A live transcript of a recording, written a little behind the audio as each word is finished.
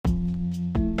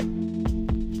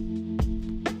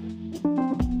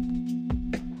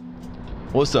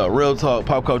What's up, real talk,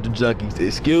 pop culture junkies?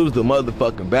 Excuse the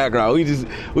motherfucking background. We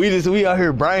out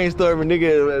here brainstorming,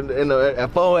 nigga,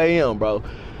 at 4 a.m., bro.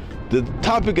 The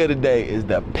topic of the day is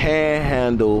the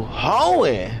panhandle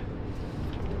hoeing.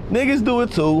 Niggas do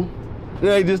it too. It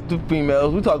ain't just the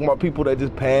females. We talking about people that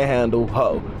just panhandle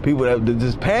hoe. People that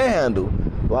just panhandle,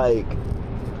 like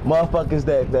motherfuckers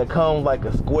that come like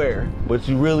a square, but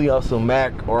you really on some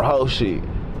Mac or hoe shit.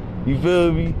 You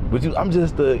feel me? But I'm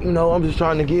just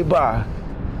trying to get by.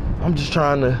 I'm just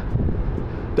trying to.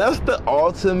 That's the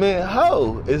ultimate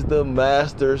hoe. It's the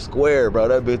master square, bro.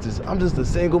 That bitch is. I'm just a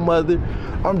single mother.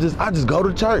 I just go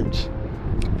to church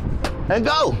and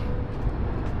go,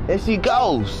 and she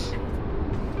goes,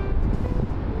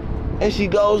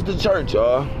 to church,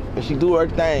 y'all, and she do her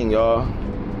thing, y'all.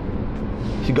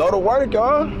 She go to work,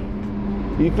 y'all.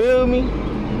 You feel me?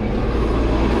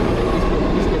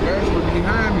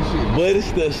 Behind the shit. But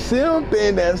it's the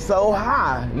simping that's so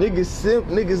high.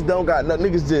 Niggas don't got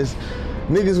nothing.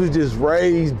 Niggas was just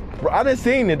raised. I done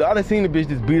seen it though. I done seen the bitch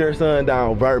just beat her son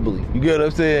down verbally. You get what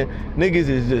I'm saying? Niggas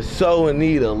is just so in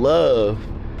need of love.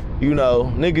 You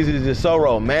know, niggas is just so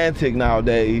romantic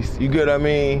nowadays. You get what I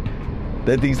mean?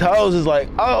 That these hoes is like,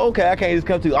 oh, okay, I can't just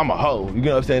come to you. I'm a hoe. You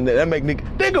get what I'm saying? That make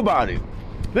niggas think about it.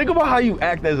 Think about how you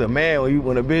act as a man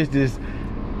when a bitch just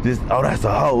oh, that's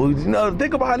a hoe. You know,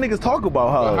 think about how niggas talk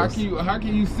about hoes. Well, how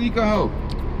can you seek a hoe?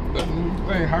 That's the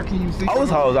thing. How can you seek a hoe?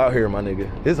 It's hoes out here, my nigga.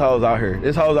 It's hoes out here.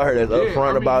 It's hoes out here that's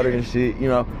upfront about it and shit, you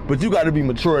know. But you gotta be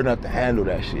mature enough to handle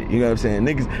that shit. You know what I'm saying?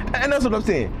 Niggas, and that's what I'm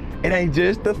saying. It ain't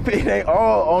just it ain't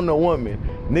all on the woman.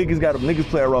 Niggas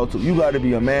play a role too. You gotta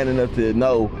be a man enough to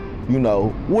know, you know,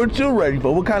 what you're ready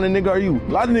for. What kind of nigga are you?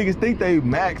 A lot of niggas think they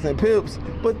Max and Pips,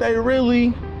 but they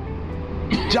really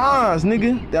Johns,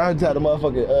 nigga. I just had a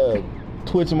motherfucking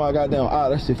twitching my goddamn eye.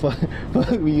 That shit fuck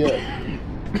me up.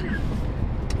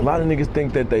 A lot of niggas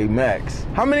think that they Max.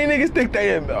 How many niggas think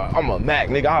they? I'm a Mac,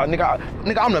 nigga.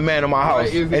 I'm the man of my house.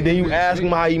 And then you ask him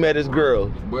how he met his girl.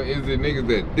 But is it niggas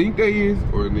that think they is,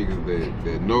 or niggas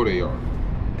that know they are?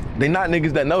 They not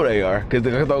niggas that know they are, cause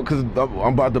I'm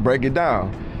about to break it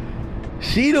down.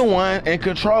 She the one in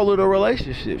control of the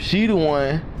relationship. She the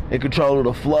one in control of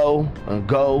the flow and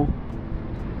go.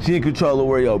 She in control of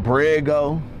where your bread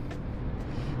go.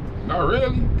 Not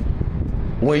really.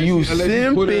 When you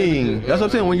simping, that's what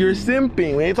I'm saying. When you're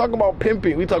simping, we ain't talking about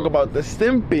pimping. We talk about the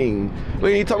simping.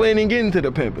 We ain't even getting to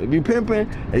the pimping. If you pimping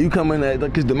and you come in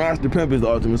because the master pimp is the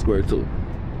ultimate square too,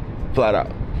 flat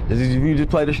out. If you just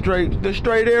play the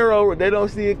straight arrow, they don't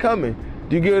see it coming.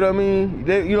 Do you get what I mean?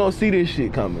 You don't see this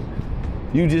shit coming.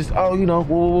 You just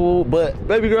whoa. But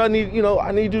baby girl, I need you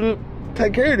to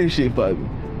take care of this shit for me.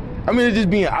 I mean, it's just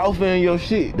being alpha in your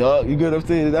shit, dog. You get what I'm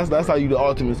saying? That's how you the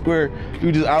ultimate square.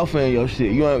 You just alpha in your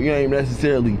shit. You ain't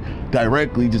necessarily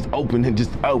directly just open and just,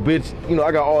 oh, bitch,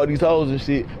 I got all these hoes and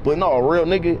shit. But no, a real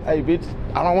nigga, hey, bitch,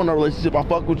 I don't want no relationship. I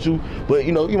fuck with you. But,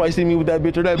 you might see me with that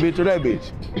bitch or that bitch or that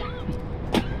bitch.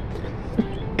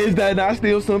 Is that not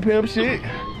still some pimp shit?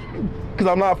 Because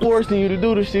I'm not forcing you to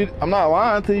do the shit. I'm not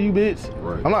lying to you, bitch.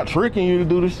 Right. I'm not tricking you to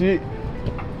do the shit.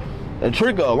 And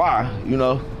trick a lie,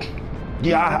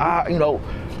 Yeah,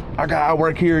 I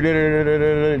work here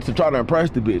to try to impress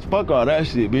the bitch. Fuck all that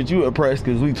shit, bitch. You impressed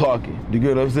because we talking. You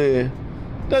get what I'm saying?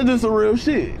 That's just some real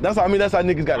shit. That's how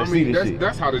niggas gotta see this shit.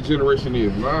 That's how the generation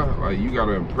is, man. Like, you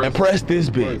gotta impress this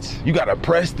bitch. You gotta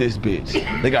press this bitch.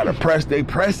 They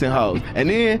pressing hoes. And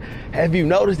then, have you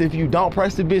noticed if you don't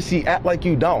press the bitch, she act like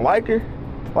you don't like her?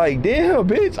 Like, damn,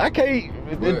 bitch, I can't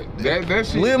that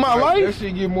shit, live my life. That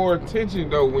shit get more attention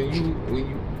though when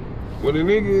a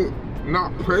nigga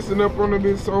not pressing up on a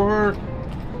bitch so hard,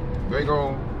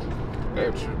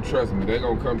 trust me, they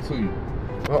gonna come to you.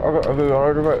 Okay.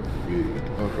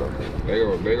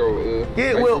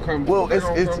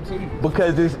 It's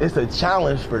because it's a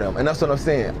challenge for them, and that's what I'm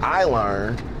saying. I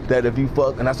learned that if you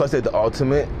fuck, and that's why I said the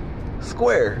ultimate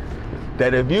square,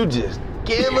 that if you just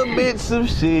give a bitch some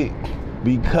shit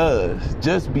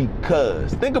just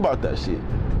because, think about that shit.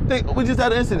 We just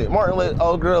had an incident. Martin let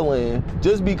old girl in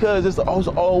just because it's an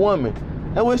old woman.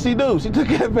 And what she do? She took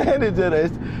advantage of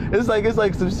this. It's like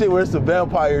some shit where it's some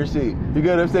vampire shit. You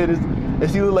get what I'm saying? And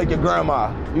she look like your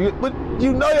grandma. But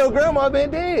your grandma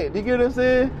been dead. You get what I'm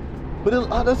saying? But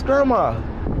that's grandma.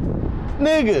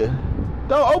 Nigga,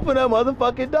 don't open that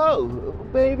motherfucking door.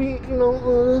 Baby,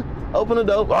 open the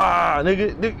door.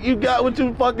 Nigga, you got what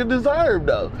you fucking deserve,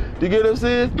 though. You get what I'm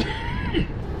saying?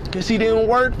 Because she didn't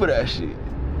work for that shit.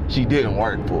 She didn't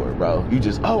work for it, bro. You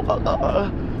just, you know what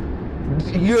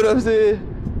I'm saying?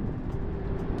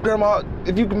 Grandma,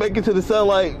 if you can make it to the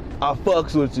sunlight, I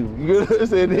fucks with you. You know what I'm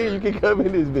saying? Then you can come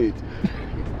in this bitch.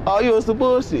 Oh, you on some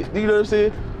bullshit. You know what I'm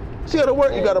saying? She gotta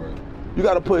work. You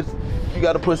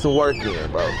gotta put some work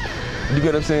in, bro. You get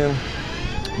what I'm saying?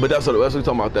 But that's what we're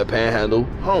talking about, that panhandle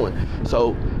hoeing.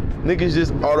 So niggas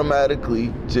just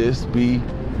automatically just be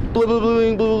blah, blah, blah,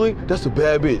 blah, blah, blah. That's a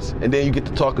bad bitch. And then you get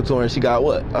to talking to her and she got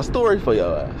what? A story for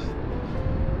your ass.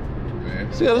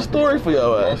 Man, she got a story for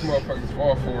your ass. Most motherfuckers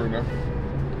fall for it now.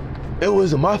 It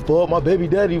wasn't my fault. My baby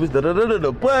daddy was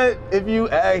da-da-da-da-da. But if you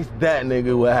ask that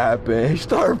nigga what happened, he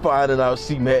started finding out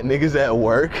she met niggas at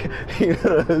work. You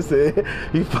know what I'm saying?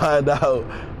 You find out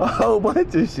a whole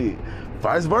bunch of shit.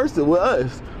 Vice versa with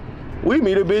us. We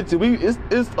meet a bitch and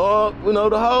it's all, you know,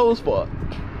 the hoe's fault.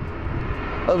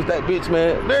 That was that bitch,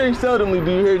 man. Very seldomly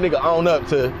do you hear a nigga own up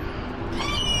to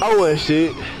and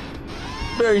shit.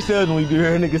 Very seldomly do you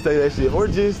hear a nigga say that shit. Or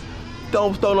just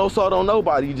don't throw no salt on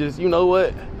nobody. Just, you know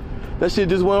what? That shit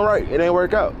just wasn't right. It ain't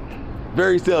work out.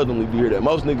 Very seldomly do you hear that.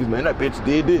 Most niggas, man, that bitch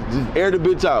did this. Just air the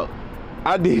bitch out.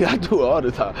 I do it all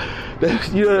the time.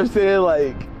 You know what I'm saying?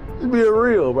 Like, just being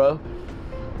real, bro.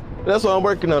 That's why I'm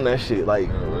working on that shit. Like,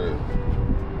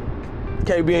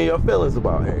 can't be in your feelings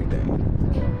about everything.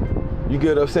 You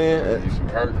get what I'm saying?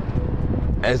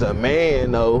 As a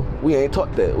man, though, we ain't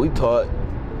taught that. We taught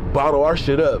bottle our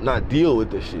shit up, not deal with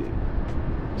this shit.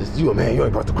 Just, you a man, you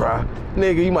ain't about to cry.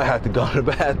 Nigga, you might have to go to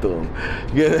the bathroom.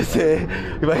 You know what I'm saying?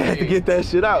 You might have to get that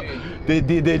shit out. They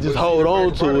just hold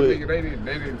on to it.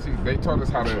 They taught us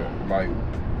how to, like,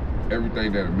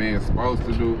 everything that a man's supposed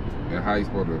to do and how he's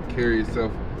supposed to carry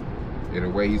himself in a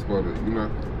way he's supposed to, you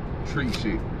know, treat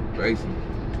shit, basically.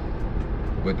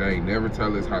 But they ain't never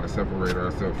tell us how to separate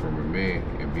ourselves from a man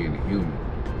and being a human.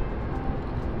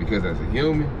 Because as a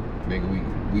human, nigga,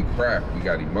 we cry, we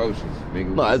got emotions,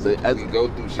 nigga. No, we go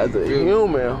through shit. As a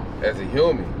human. As a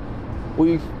human.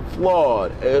 We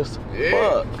flawed as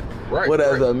fuck. Right, but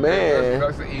as a man,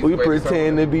 we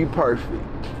pretend to be perfect.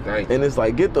 And it's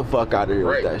like, get the fuck out of here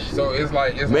with that shit. So it's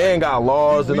like man got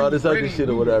laws and all this other shit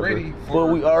or whatever. But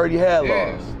we already had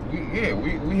laws. We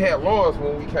had laws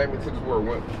when we came into this world.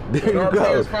 When our go.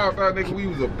 parents found out, nigga, we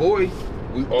was a boy,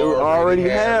 we already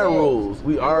had rules.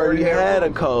 We already had a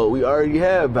code. We already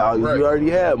had values. We already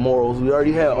had morals. We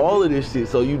already had all of this shit.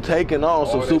 So you taking on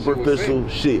some superficial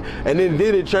shit. And then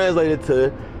it translated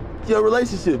to your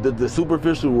relationship, the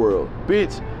superficial world.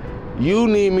 Bitch, you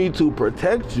need me to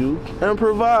protect you and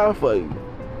provide for you.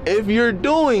 If you're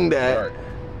doing that,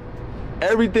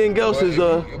 everything else is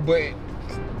But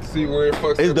see where it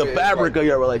fucks is up the fabric of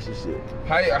your relationship.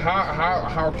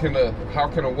 How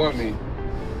can a woman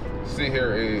sit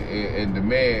here and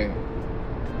demand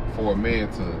for a man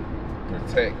to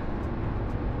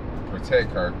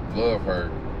protect her, love her?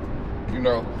 You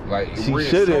know, like she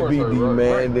shouldn't be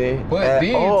demanding, right? But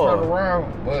then turn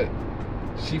around, but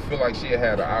she feel like she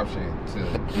had an option to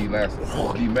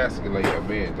demasculate a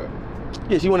man, though.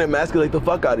 Yeah, she want to emasculate the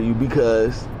fuck out of you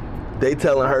because they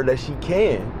telling her that she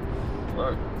can.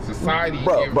 Right. Society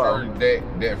gives her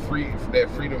that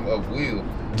freedom of will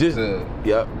just to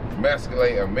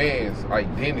emasculate a man's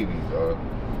identity, dog.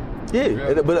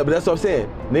 Yeah, but that's what I'm saying.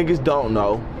 Niggas don't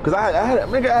know, cause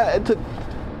I took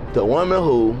the woman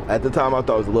who at the time I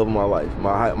thought was the love of my life,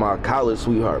 my college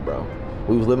sweetheart, bro.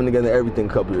 We was living together, everything,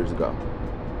 a couple years ago.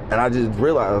 And I just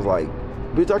realized, I was like,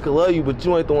 bitch, I could love you, but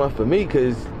you ain't the one for me,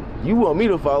 because you want me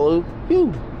to follow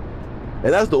you.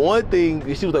 And that's the one thing.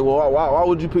 She was like, well, why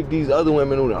would you pick these other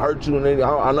women who hurt you? And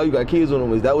I know you got kids with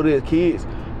them. Is that what it is, kids?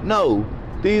 No.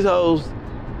 These hoes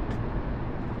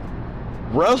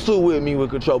wrestle with me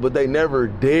with control, but they never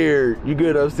dared, you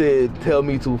get what I'm saying, tell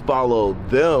me to follow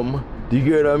them. Do you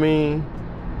get what I mean?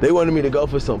 They wanted me to go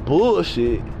for some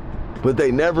bullshit, but they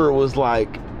never was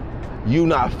like, you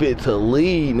not fit to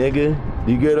lead, nigga.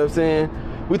 You get what I'm saying?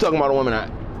 We talking about a woman that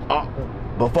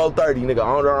before 30, nigga,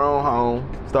 owned her own home,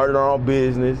 started her own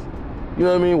business, you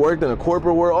know what I mean? Worked in the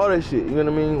corporate world, all that shit, you know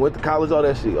what I mean? Went to college, all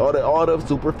that shit, all the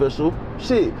superficial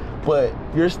shit. But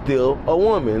you're still a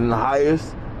woman, and the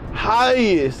highest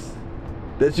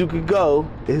that you could go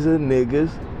is a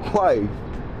nigga's wife.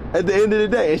 At the end of the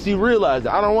day, and she realized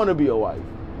I don't want to be a wife.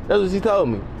 That's what she told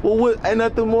me. Well, ain't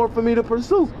nothing more for me to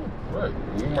pursue. Right.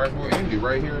 We might as well end it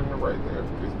right here and right there.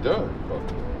 It's done.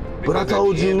 But I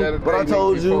told you. You get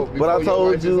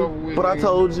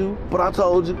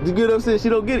what I'm saying? She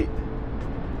don't get it.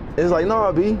 It's like,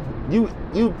 nah, B, you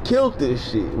killed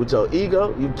this shit with your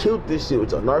ego. You killed this shit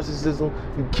with your narcissism.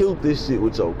 You killed this shit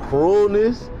with your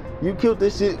cruelness. You killed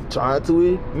this shit trying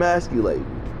to emasculate me.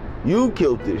 You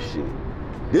killed this shit.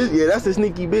 That's a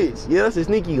sneaky bitch. Yeah, that's a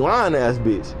sneaky lying ass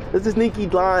bitch. That's a sneaky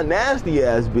lying nasty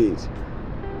ass bitch.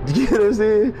 You get what I'm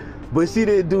saying? But she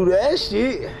didn't do that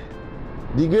shit.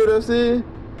 Do you get what I'm saying?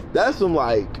 That's some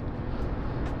like,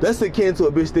 That's akin to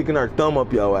a bitch sticking her thumb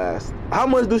up your ass. How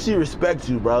much do she respect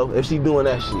you, bro, if she doing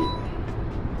that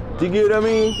shit? Do you get what I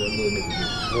mean?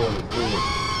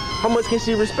 How much can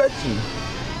she respect you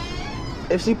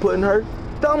if she putting her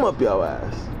thumb up your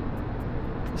ass?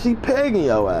 If she pegging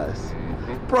your ass.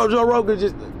 Bro, Joe Rogan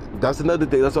just, that's another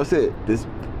thing. That's what I said. This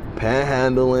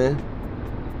panhandling,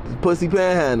 this pussy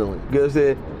panhandling. You know what I'm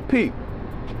saying? Pete,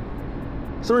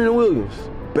 Serena Williams,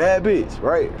 bad bitch,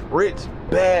 right? Rich,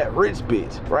 bad, rich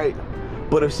bitch, right?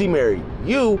 But if she married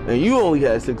you and you only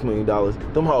had $6 million,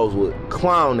 them hoes would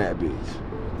clown that bitch.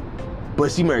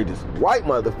 But she married this white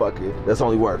motherfucker that's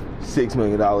only worth $6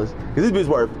 million. Because this bitch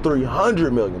worth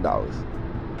 $300 million.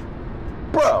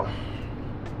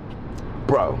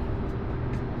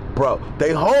 Bro,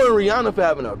 they holding Rihanna for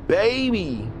having a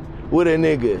baby with a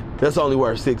nigga that's only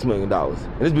worth $6 million.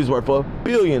 And this bitch worth $1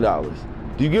 billion.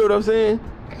 Do you get what I'm saying?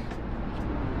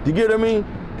 Do you get what I mean?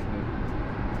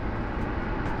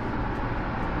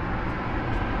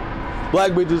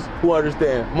 Black bitches who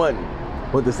understand money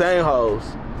with the same hoes,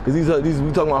 because these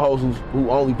we talking about hoes who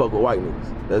only fuck with white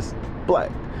niggas. That's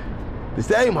black. The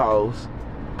same hoes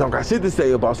don't got shit to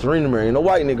say about Serena marrying a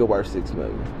white nigga worth $6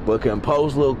 million, but can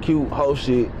post little cute hoe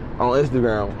shit on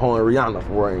Instagram holding Rihanna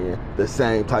for wearing the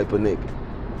same type of nigga.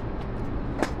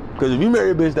 Because if you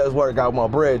marry a bitch that's worth out more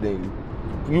bread than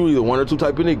you either one or two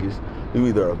type of niggas. You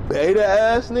either a beta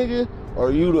ass nigga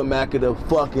or you the Mac of the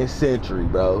fucking century,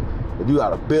 bro. If you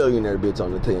got a billionaire bitch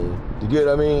on the team. You get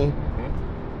what I mean?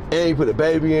 And you put a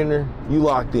baby in there, you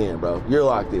locked in, bro. You're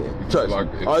locked in. Trust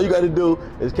me. All you gotta do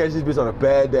is catch this bitch on a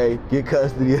bad day, get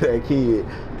custody of that kid.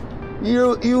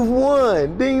 You've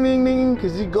won. Ding, ding, ding.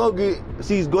 Because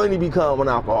she's going to become an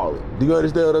alcoholic. Do you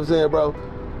understand what I'm saying, bro?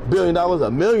 $1 billion,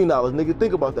 $1 million, nigga.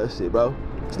 Think about that shit, bro.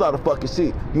 It's not a fucking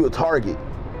shit. You a target.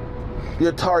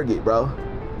 You're a target, bro.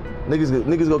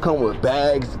 Niggas gonna come with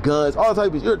bags, guns, all type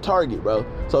of shit. You're a target, bro.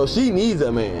 So she needs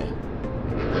a man.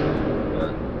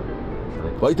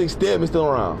 Why you think Stedman's still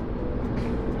around?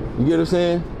 You get what I'm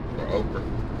saying?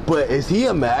 But is he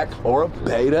a Mac or a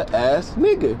beta ass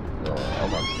nigga? I'm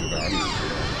about to sit down.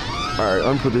 Alright,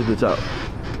 I'm gonna put this bitch out.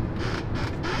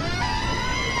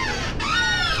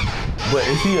 But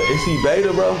is he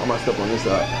beta, bro? I'm gonna step on this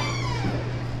side.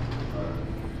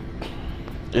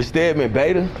 Is Stedman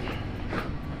beta?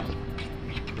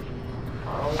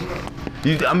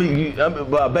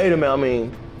 By beta man, I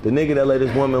mean the nigga that let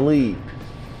his woman lead.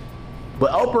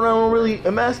 But Oprah don't really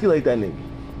emasculate that nigga.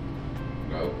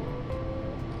 No.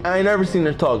 I ain't never seen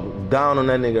her talk down on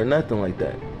that nigga or nothing like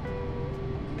that.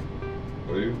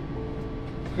 Well,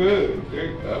 good.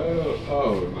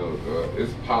 Oh no, God.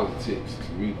 It's politics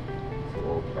to me. It's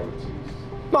all politics.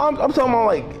 No, I'm talking about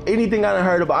like anything I done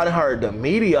heard about. I done heard the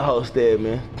media host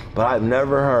Stedman, but I've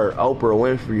never heard Oprah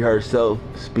Winfrey herself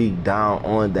speak down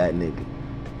on that nigga.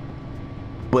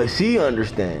 But she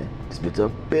understand. This bitch a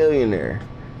billionaire.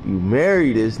 You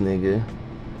marry this nigga,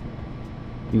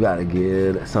 you gotta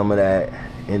give some of that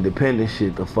independent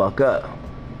shit the fuck up.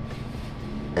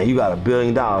 And you got $1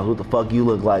 billion. What the fuck you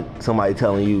look like somebody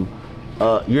telling you,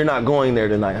 you're not going there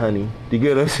tonight, honey. Do you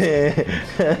get what I'm saying?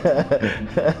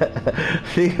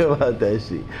 Think about that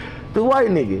shit. The white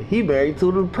nigga, he married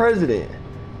to the president.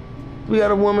 We got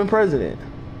a woman president.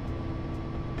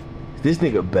 Is this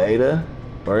nigga beta?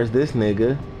 Or is this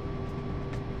nigga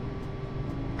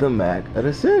the Mac of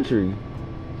the century?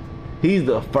 He's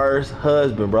the first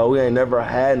husband, bro. We ain't never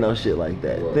had no shit like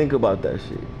that. What? Think about that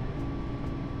shit.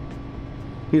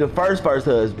 He the first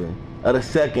husband of the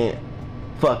second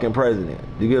fucking president.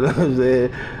 You get what I'm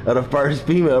saying? Of the first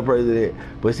female president,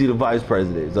 but she the vice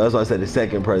president. So that's why I said the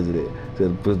second president.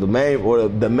 Because the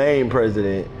main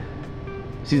president,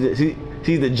 she's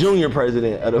the junior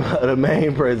president of the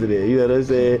main president. You know what I'm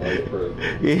saying?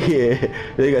 Yeah.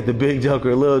 They got the big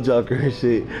joker, little joker and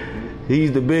shit.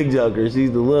 He's the big joker,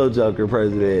 she's the little joker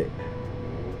president.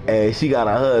 And she got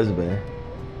a husband.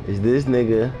 Is this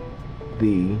nigga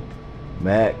the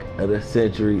Mac of the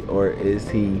century or is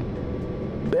he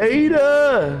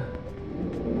beta?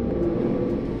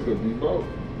 Could be both.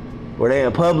 Where they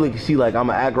in public, she like,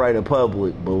 I'ma act right in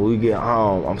public, but when we get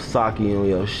home, I'm socky on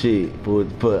your shit for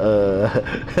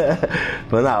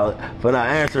not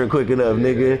answering quick enough,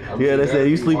 nigga. I mean, you know what I'm saying?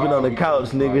 You sleeping on the couch,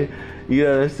 nigga. Like, you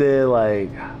know what I'm saying? Like,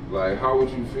 how would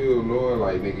you feel knowing,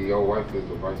 like, nigga, your wife is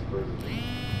the vice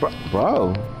president?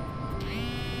 Bro.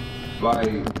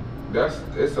 Like,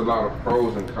 it's a lot of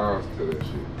pros and cons to that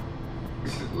shit.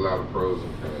 It's a lot of pros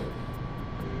and cons.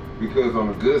 Because on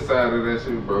the good side of that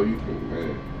shit, bro, you can,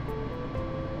 man,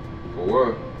 for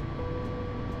what?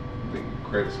 I think your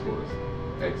credit score is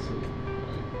excellent.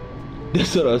 Right?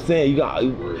 That's what I'm saying. You got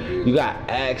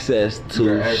access to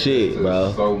you got access shit, to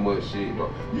bro. So much shit, bro.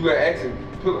 You got access.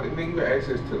 Nigga, you got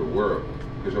access to the world.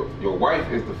 Cause your wife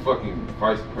is the fucking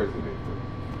vice president, bro.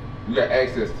 You got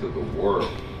access to the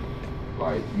world.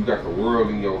 Like, you got the world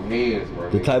in your hands, bro.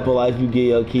 The type of life you give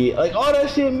your kid, like all that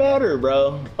shit matter,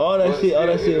 bro. All that shit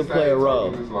will play a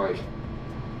role. It's like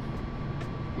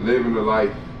living the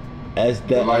life. That's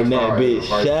that and that bitch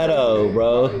shadow,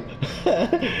 bro.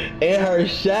 In her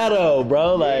shadow,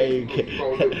 bro. Like,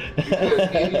 because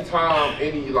anytime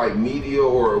any like media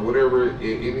or whatever,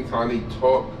 anytime they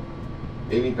talk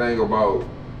anything about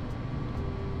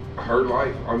her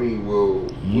life, I mean,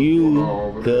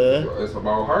 it's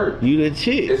about her. You the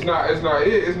chick. It's not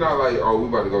like, oh, we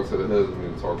about to go to the husband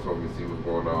and talk to him and see what's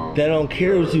going on. They don't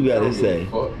care what you gotta say.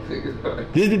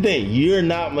 This is the thing. You're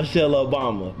not Michelle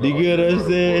Obama. Do you get what I'm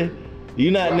saying?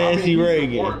 You're not Nancy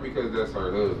Reagan. Because that's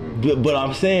her husband. But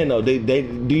I'm saying though, do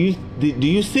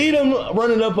you see them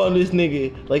running up on this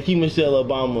nigga like he Michelle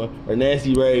Obama or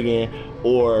Nancy Reagan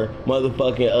or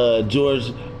motherfucking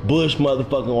George Bush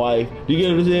motherfucking wife? Do you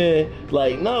get what I'm saying?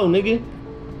 Like, no, nigga.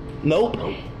 Nope.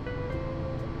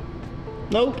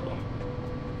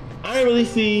 I ain't really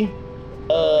see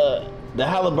the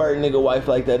Halliburton nigga wife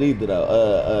like that either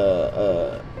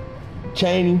though.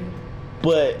 Cheney,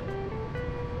 but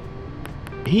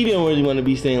he didn't really want to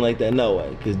be seen like that, no way,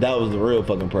 because that was the real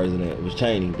fucking president. It was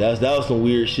Cheney. That was some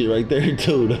weird shit right there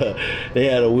too. They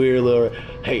had a weird little,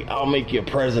 hey, I'll make you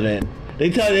president. They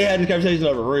had this conversation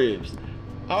over ribs.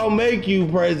 I'll make you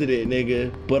president,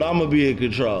 nigga, but I'm gonna be in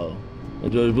control.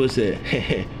 And George Bush said,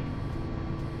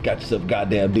 got yourself a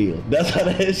goddamn deal. That's how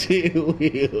that shit went.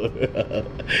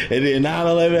 And then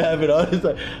 9/11 happened, all this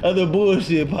other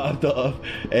bullshit popped off.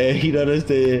 And you know what I'm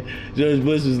saying? George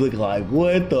Bush was looking like,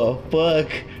 what the fuck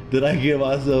did I get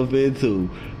myself into?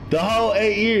 The whole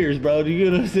 8 years, bro. Do you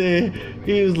get what I'm saying?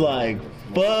 He was like,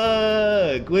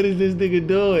 fuck, what is this nigga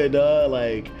doing, dog?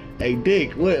 Like, hey,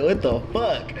 Dick, what the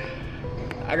fuck?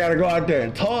 I gotta go out there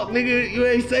and talk, nigga. You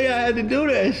ain't say I had to do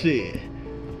that shit.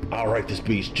 I'll write the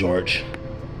speech, George.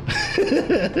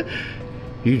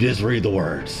 You just read the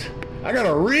words. I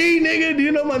gotta read, nigga. Do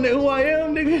you know who I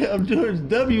am, nigga? I'm George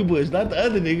W. Bush, not the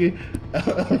other nigga.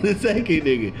 I'm the second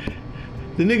nigga.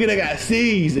 The nigga that got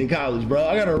C's in college, bro.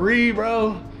 I gotta read,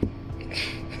 bro.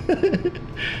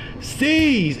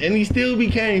 C's, and he still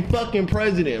became fucking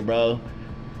president, bro.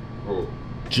 Oh.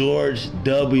 George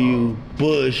W.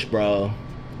 Bush, bro.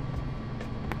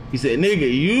 He said, nigga,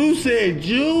 you said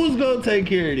you was gonna take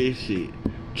care of this shit.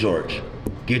 George,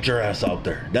 get your ass out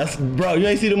there. That's, bro, you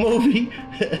ain't see the movie?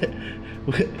 It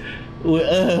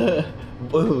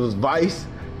was Vice?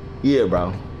 Yeah,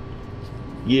 bro.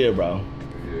 Yeah.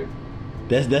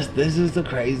 This is a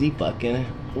crazy fucking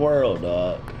world,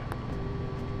 dog.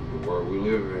 The world we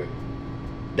live in.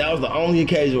 That was the only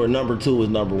occasion where number 2 was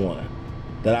number 1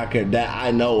 that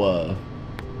I know of.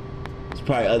 There's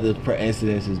probably other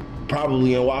incidences,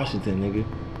 probably in Washington, nigga.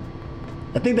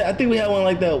 I think we had one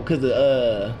like that because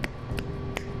of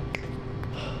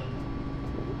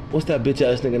what's that bitch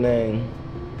ass nigga name?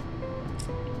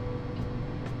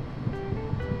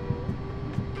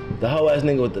 The whole ass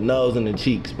nigga with the nose and the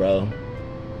cheeks, bro.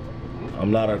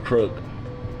 I'm not a crook.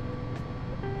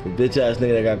 The bitch ass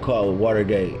nigga that got caught with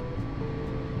Watergate.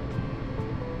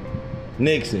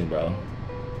 Nixon, bro.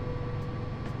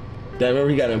 That, remember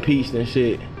he got impeached and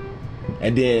shit,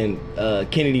 and then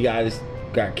Kennedy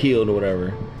got killed or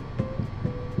whatever.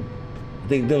 I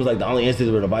think that was like the only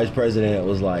instance where the vice president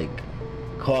was like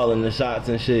calling the shots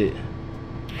and shit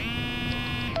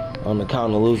on the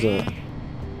count of losing.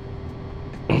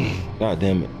 God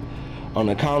damn it. On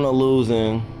the count of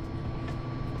losing,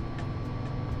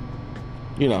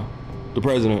 you know, the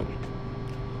president.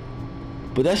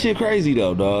 But that shit crazy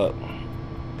though, dog.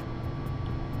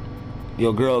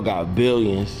 Your girl got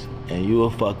billions and you a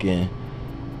fucking...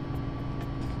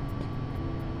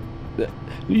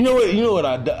 You know what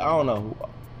I don't know.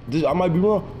 I might be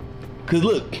wrong. Cause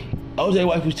look, OJ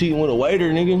wife was cheating with a waiter,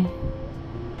 nigga.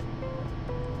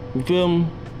 You feel me?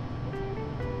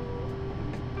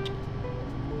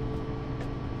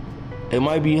 It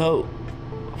might be hope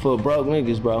for broke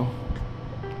niggas, bro.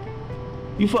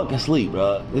 You fucking sleep,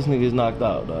 bro. This nigga's knocked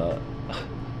out, dog.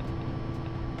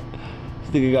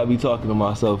 This nigga got me talking to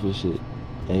myself and shit.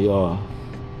 And y'all.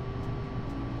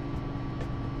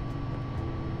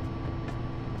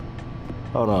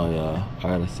 Hold on, y'all. I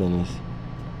gotta send this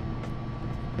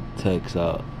text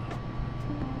out.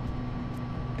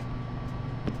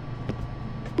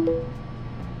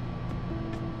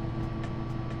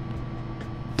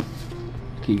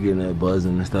 Keep getting that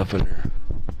buzzing and stuff in there.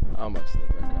 I'm about to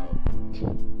step back out.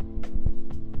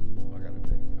 I gotta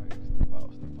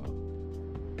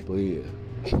But yeah.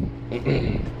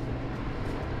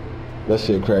 That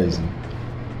shit crazy.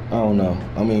 I don't know.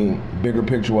 I mean, bigger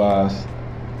picture wise,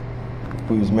 if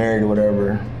we was married or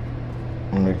whatever,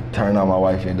 when it turned out my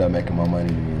wife ended up making more money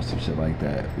than me and some shit like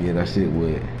that. Yeah, that shit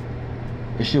would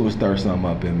stir something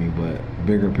up in me, but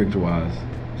bigger picture wise,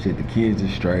 shit, the kids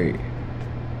is straight.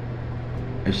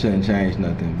 It shouldn't change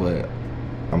nothing, but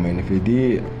I mean, if it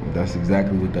did, that's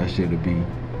exactly what that shit'd be.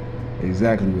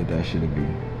 Exactly what that shit'd be.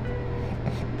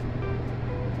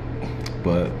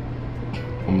 But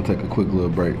I'm gonna take a quick little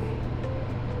break.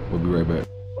 We'll be right back.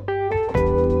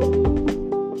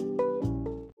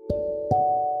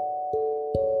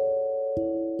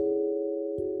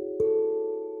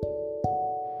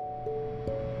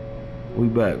 We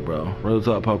back, bro. Real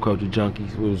Talk Pop Culture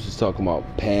Junkies. We was just talking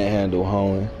about Panhandle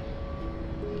hoeing.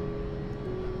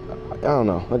 I don't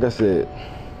know. Like I said,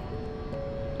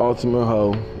 ultimate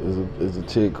hoe is a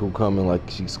chick who come in like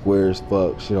she square as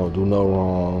fuck. She don't do no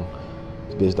wrong.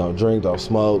 This bitch don't drink, don't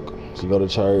smoke. She go to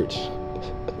church.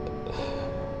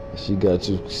 She got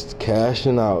you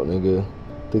cashing out, nigga.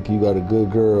 Think you got a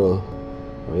good girl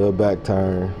on your back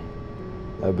turn.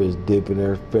 That bitch dipping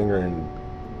her finger in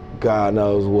God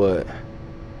knows what.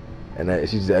 And that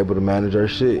she's able to manage her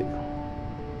shit.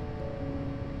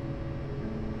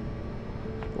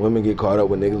 Women get caught up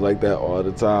with niggas like that all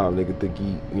the time. Nigga think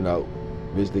he,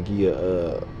 bitch think he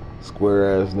a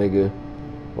square ass nigga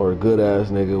or a good ass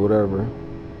nigga, whatever.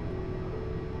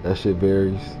 That shit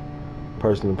varies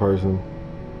person to person.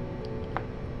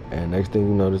 And next thing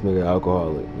you know, this nigga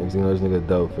alcoholic. Next thing you know, this nigga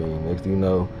dope fiend. Next thing you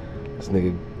know, this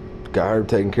nigga got her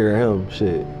taking care of him.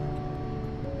 Shit.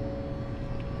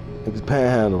 Niggas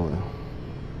panhandling.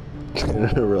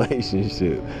 The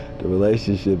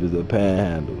relationship is a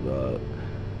panhandle, dog.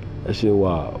 That shit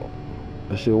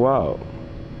wild.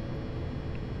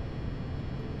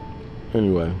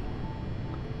 Anyway,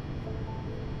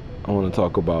 I want to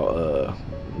talk about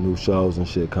new shows and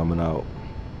shit coming out.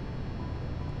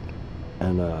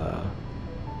 And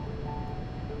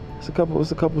it's a couple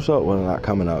shows, well, not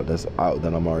coming out, that's out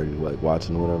that I'm already like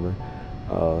watching or whatever.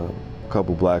 A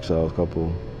couple black shows,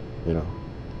 couple,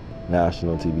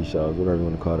 national TV shows, whatever you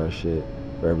want to call that shit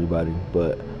for everybody.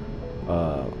 But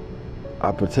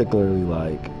I particularly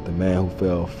like The Man Who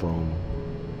Fell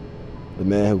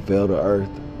to Earth.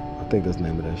 I think that's the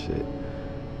name of that shit.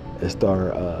 It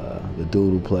starred the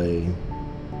dude who played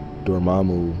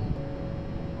Dormammu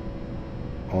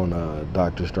on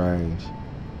Doctor Strange.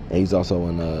 And he's also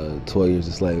in 12 Years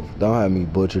a Slave. Don't have me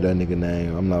butcher that nigga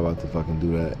name. I'm not about to fucking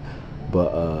do that.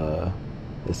 But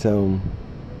it's him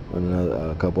and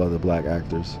a couple other black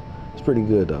actors. It's pretty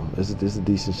good though. It's a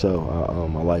decent show.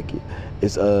 I like it.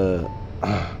 It's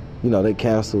they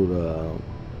canceled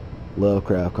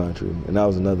Lovecraft Country, and that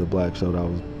was another black show that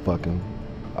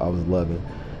I was loving.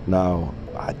 Now,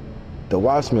 The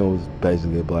Watchmen was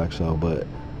basically a black show, but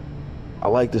I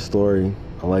like the story.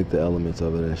 I like the elements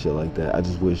of it and shit like that. I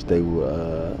just wish they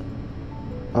were,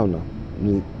 I don't know.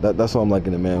 That's why I'm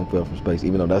liking The Man Who Fell from Space,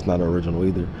 even though that's not original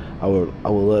either. I would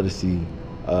love to see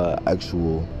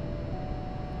actual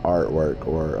artwork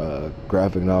or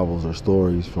graphic novels or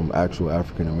stories from actual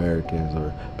African Americans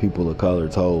or people of color,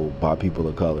 told by people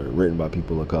of color, written by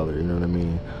people of color, you know what I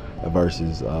mean?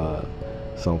 Versus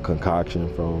some concoction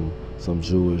from some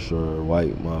Jewish or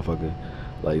white motherfucker.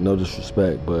 Like, no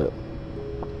disrespect, but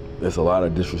there's a lot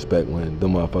of disrespect when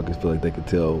them motherfuckers feel like they could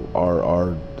tell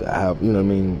our have, you know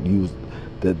what I mean, use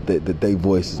that they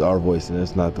voice is our voice, and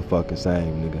it's not the fucking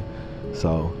same, nigga.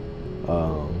 So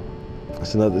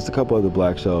it's a couple other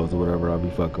black shows or whatever I'll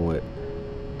be fucking with.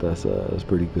 That's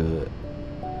pretty good.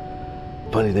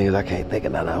 Funny thing is I can't think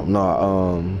of none of them. No,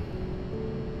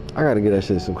 I gotta give that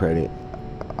shit some credit.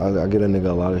 I get a nigga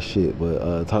a lot of shit,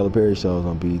 but Tyler Perry shows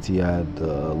on BET, I had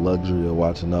the luxury of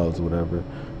watching those or whatever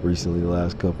recently,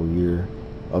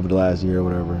 over the last year or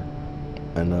whatever.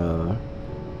 And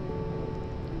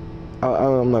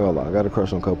I'm not gonna lie, I got a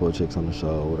crush on a couple of chicks on the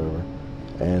show or whatever.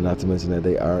 And not to mention that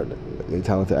they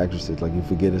talented actresses. Like, you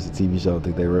forget it's a TV show,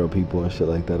 think they real people and shit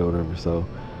like that or whatever. So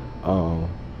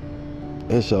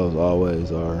his shows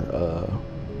always are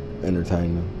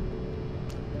entertaining.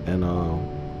 And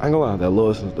I ain't gonna lie,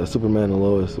 that Superman and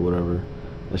Lois or whatever,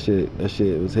 that shit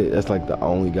was hit. That's like the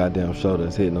only goddamn show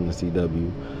that's hitting on the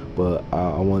CW. But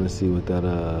I want to see what that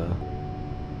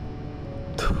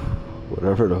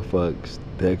whatever the fuck,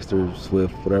 Dexter,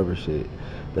 Swift, whatever shit.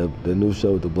 The new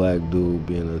show with the black dude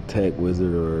being a tech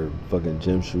wizard or fucking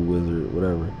gym shoe wizard,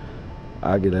 whatever.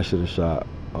 I give that shit a shot.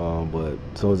 But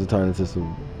as soon as it turns into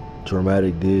some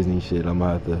dramatic Disney shit, I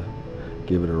might have to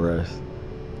give it a rest.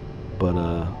 But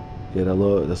Yeah,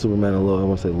 the Superman and Lois, I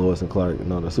want to say Lois and Clark.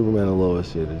 No, the Superman and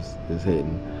Lois shit is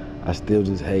hitting. I still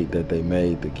just hate that they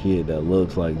made the kid that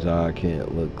looks like John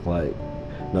Kent look like,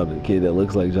 no, the kid that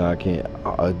looks like John Kent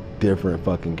a different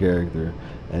fucking character,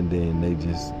 and then they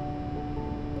just,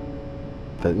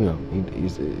 that, you know,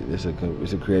 it's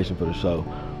a creation for the show,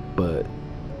 but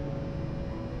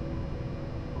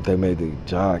they made the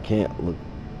John Kent look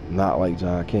not like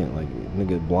John Kent, like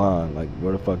nigga blonde, like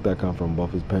where the fuck that come from?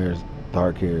 Both his parents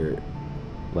dark haired,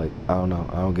 like I don't know,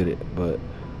 I don't get it, but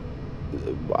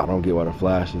I don't get why the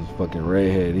Flash is fucking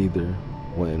redhead either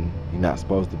when he's not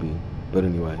supposed to be. But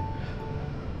anyway,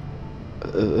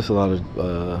 it's a lot of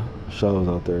shows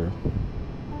out there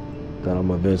that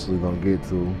I'm eventually gonna get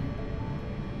to,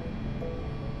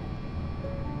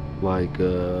 like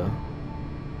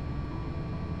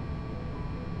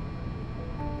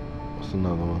what's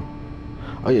another one?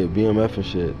 Oh yeah, BMF and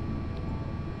shit.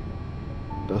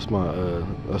 That's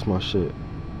my shit.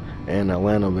 And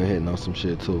Atlanta been hitting on some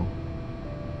shit too.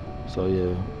 So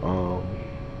yeah,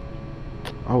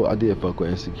 I did fuck with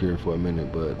Insecure for a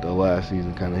minute, but the last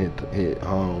season kind of hit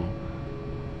home.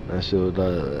 That shit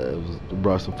it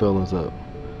brought some feelings up.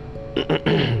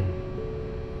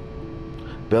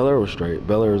 Bel Air was straight.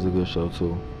 Bel Air was a good show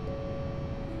too.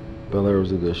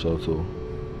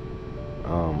 I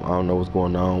don't know what's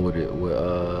going on with it.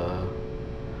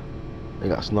 They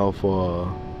got Snowfall.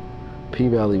 P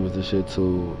Valley was the shit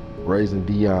too. Raising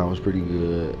Dion was pretty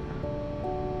good.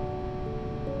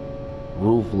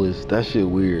 Ruthless, that shit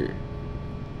weird.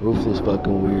 Ruthless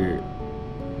fucking weird.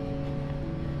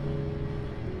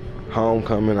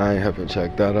 Homecoming, I haven't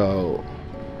checked that out.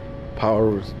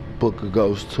 Power's Book of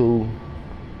Ghosts 2.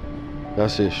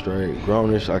 That shit straight.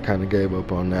 Grownish, I kinda gave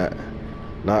up on that.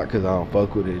 Not cause I don't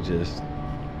fuck with it, just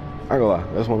I ain't gonna lie,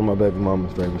 that's one of my baby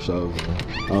mama's favorite shows, man.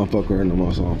 I don't fuck with her no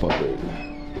more, so I don't fuck with it.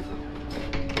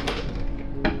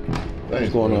 What's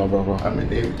going on, bro? I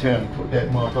mean, every time I put that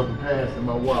motherfucking pass in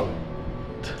my wallet.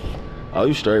 Oh,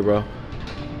 you straight, bro.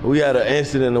 We had an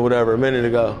incident or whatever a minute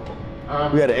ago.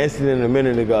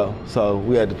 So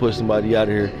we had to push somebody out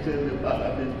of here.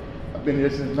 I've been here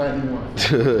since 91. These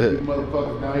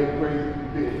motherfuckers now here crazy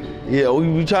bitch. Yeah,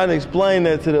 we trying to explain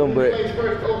that to them, but when the place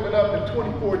first opened up in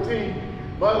 2014,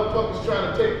 motherfuckers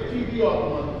trying to take the TV off the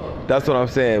motherfuckers. that's what I'm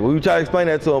saying. We try to explain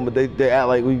that to them, but they act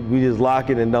like we just lock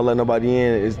it and don't let nobody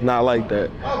in. It's not like that.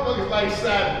 Motherfuckers like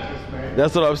savages, man.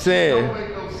 That's what I'm saying. Don't make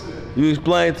no sense. You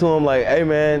explain to them like, hey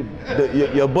man,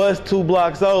 your bus 2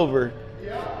 blocks over.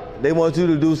 Yeah. They want you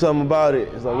to do something about it.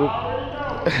 It's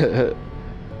like,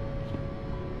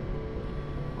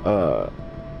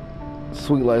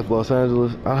 Sweet Life Los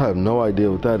Angeles, I have no idea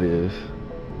what that is.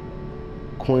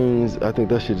 Queens, I think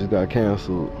that shit just got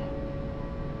canceled.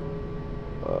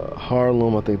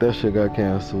 Harlem, I think that shit got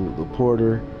canceled. The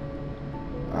Porter,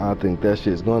 I think that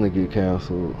shit's gonna get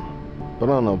canceled. But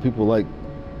I don't know, people like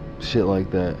shit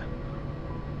like that.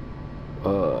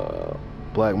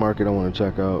 Black Market, I want to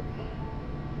check out.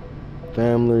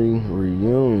 Family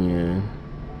Reunion,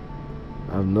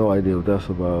 I have no idea what that's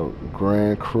about.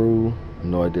 Grand Crew,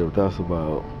 no idea what that's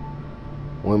about.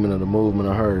 Women of the Movement,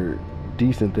 I heard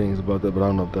decent things about that, but I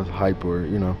don't know if that's hype or,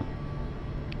 you know,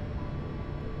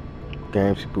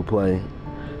 games people play.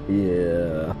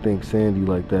 Yeah, I think Sandy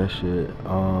like that shit.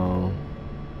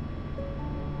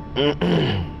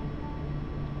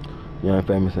 Young,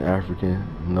 Famous, and African,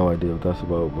 no idea what that's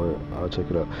about, but I'll check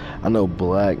it out. I know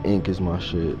Black Ink is my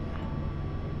shit.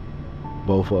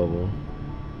 Both of them.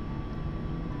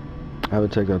 I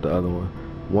haven't checked out the other one.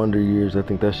 Wonder Years, I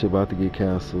think that shit about to get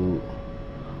canceled.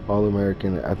 All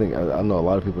American, I think I know a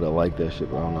lot of people that like that shit,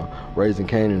 but I don't know. Raising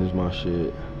Kanan is my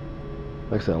shit.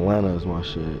 Like I said, Atlanta is my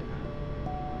shit.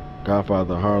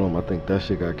 Godfather Harlem, I think that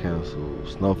shit got canceled.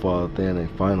 Snowfall, I think, their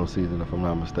final season, if I'm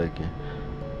not mistaken.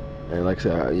 And like I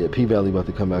said, yeah, P Valley about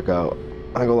to come back out.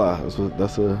 I ain't gonna lie,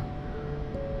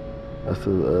 that's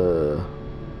a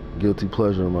guilty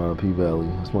pleasure of mine, P Valley.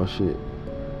 That's my shit.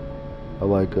 I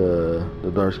like the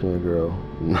dark skinned girl,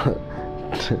 not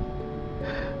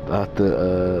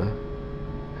the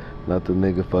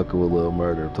nigga fucking with Lil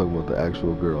Murder. I'm talking about the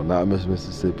actual girl, not Miss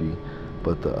Mississippi,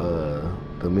 but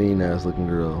the mean ass looking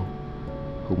girl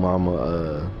who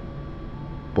mama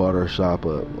bought her shop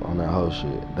up on that whole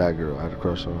shit. That girl, I had a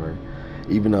crush on her.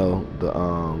 Even though the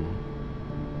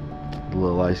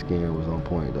little light skin was on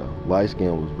point though. Light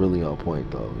skin was really on point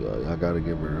though. I gotta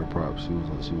give her props.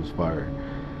 She was fire.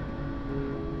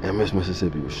 And Miss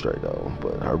Mississippi was straight though.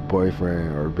 But her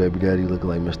boyfriend or baby daddy looking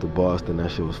like Mr. Boston,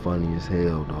 that shit was funny as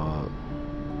hell, dog.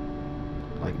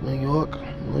 Like, New York,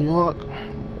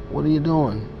 what are you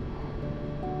doing?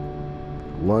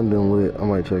 London Lit, I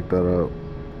might check that out.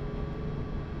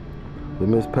 The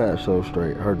Miss Pat show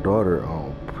straight. Her daughter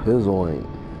on Pizzoint.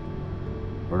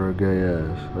 Or her gay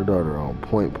ass. Her daughter on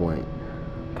Point.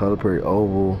 Tyler Perry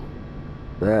Oval.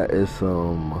 That is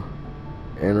some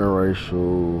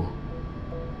interracial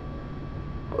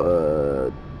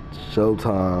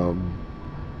Showtime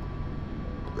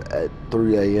at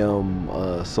 3 a.m.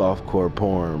 Softcore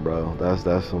porn, bro. That's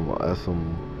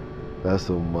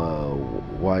some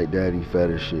white daddy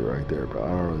fetish shit right there,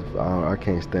 bro. I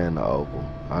can't stand the Oval.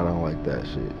 I don't like that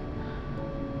shit.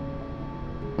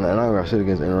 And I don't got shit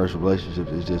against interracial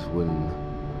relationships. It's just when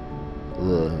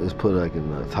it's put like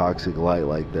in a toxic light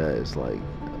like that. It's like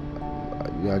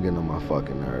y'all getting on my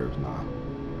fucking nerves now.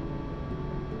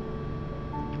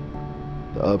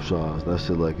 The Upshaws, that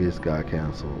shit like it's got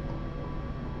canceled.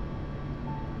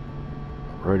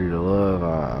 Ready to Love,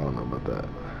 I don't know about that.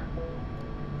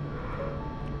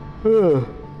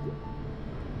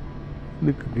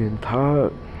 Nigga getting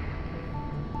tired.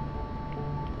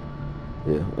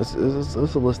 Yeah, it's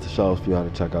a list of shows for y'all to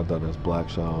check out though. There's black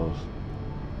shows,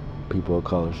 people of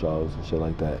color shows, and shit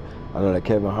like that. I know that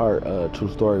Kevin Hart True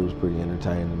Story was pretty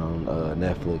entertaining on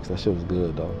Netflix. That shit was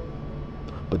good though.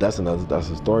 But that's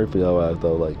a story for y'all ass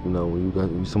though. Like, you know, when you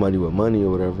got somebody with money or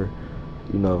whatever,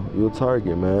 you know, you a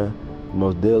target, man. The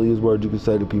most deadliest word you can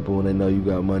say to people when they know you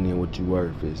got money and what you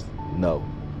worth is no.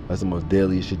 That's the most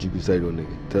deadliest shit you can say to a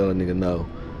nigga. Tell a nigga no,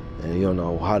 and you don't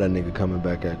know how that nigga coming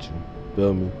back at you.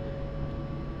 Feel me?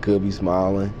 Could be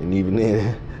smiling, and even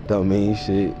then, don't mean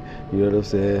shit. You know what I'm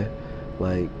saying?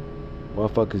 Like,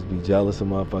 motherfuckers be jealous of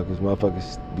motherfuckers.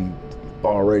 Motherfuckers be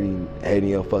already hating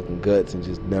your fucking guts and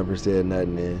just never said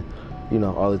nothing. And, you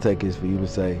know, all it takes is for you to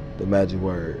say the magic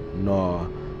word, nah,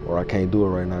 or I can't do it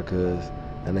right now, cuz.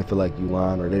 And they feel like you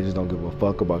lying, or they just don't give a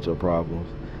fuck about your problems.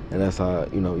 And that's how,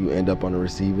 you know, you end up on the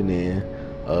receiving end,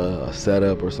 a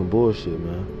setup or some bullshit,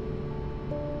 man.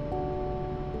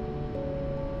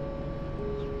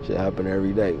 Shit happen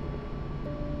every day.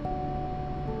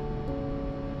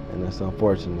 And that's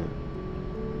unfortunate.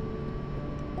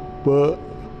 But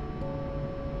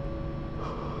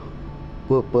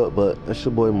it's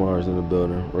your boy Mars in the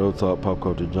building. Real Talk Pop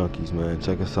Culture Junkies, man.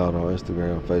 Check us out on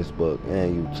Instagram, Facebook,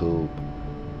 and YouTube.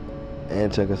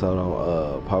 And check us out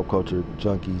on Pop Culture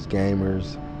Junkies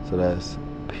Gamers. So that's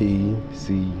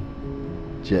PCJ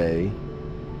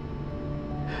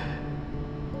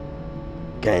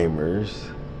Gamers.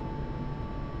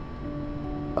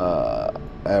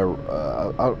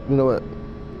 You know what?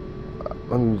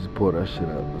 Let me just pull that shit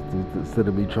up instead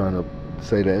of me trying to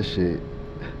say that shit.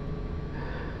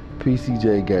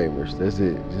 PCJ Gamers. That's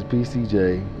it. Just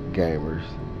PCJ Gamers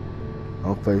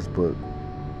on Facebook.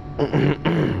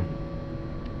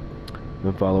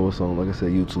 And follow us on, like I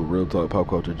said, YouTube, Real Talk Pop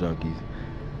Culture Junkies.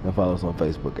 And follow us on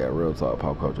Facebook at Real Talk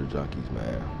Pop Culture Junkies,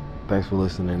 man. Thanks for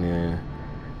listening in.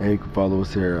 And you can follow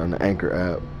us here on the Anchor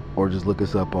app, or just look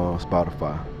us up on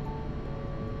Spotify.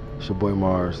 It's your boy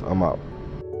Mars. I'm out.